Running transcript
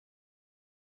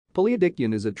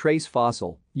Paleodictyon is a trace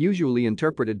fossil, usually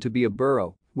interpreted to be a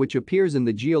burrow, which appears in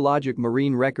the geologic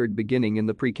marine record beginning in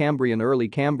the Precambrian early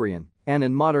Cambrian and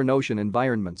in modern ocean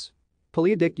environments.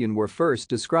 Paleodictyon were first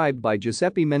described by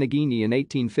Giuseppe Meneghini in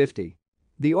 1850.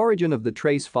 The origin of the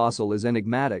trace fossil is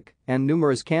enigmatic, and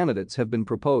numerous candidates have been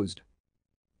proposed.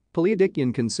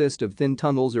 Paleodictyon consist of thin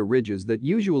tunnels or ridges that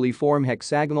usually form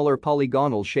hexagonal or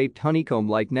polygonal-shaped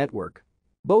honeycomb-like network.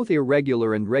 Both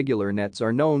irregular and regular nets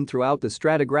are known throughout the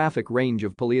stratigraphic range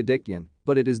of Paleodictyon,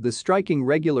 but it is the striking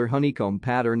regular honeycomb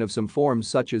pattern of some forms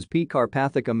such as P.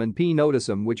 carpathicum and P.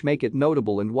 notisum which make it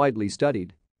notable and widely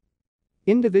studied.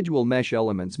 Individual mesh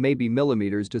elements may be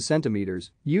millimeters to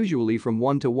centimeters, usually from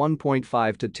 1 to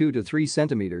 1.5 to 2 to 3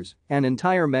 centimeters, and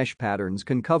entire mesh patterns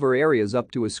can cover areas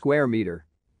up to a square meter.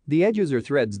 The edges or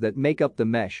threads that make up the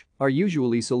mesh are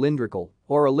usually cylindrical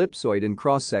or ellipsoid in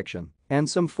cross-section, and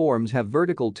some forms have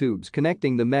vertical tubes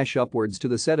connecting the mesh upwards to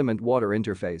the sediment-water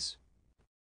interface.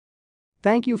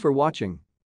 Thank you for watching.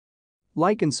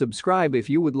 Like and subscribe if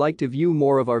you would like to view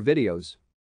more of our videos.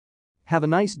 Have a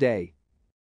nice day.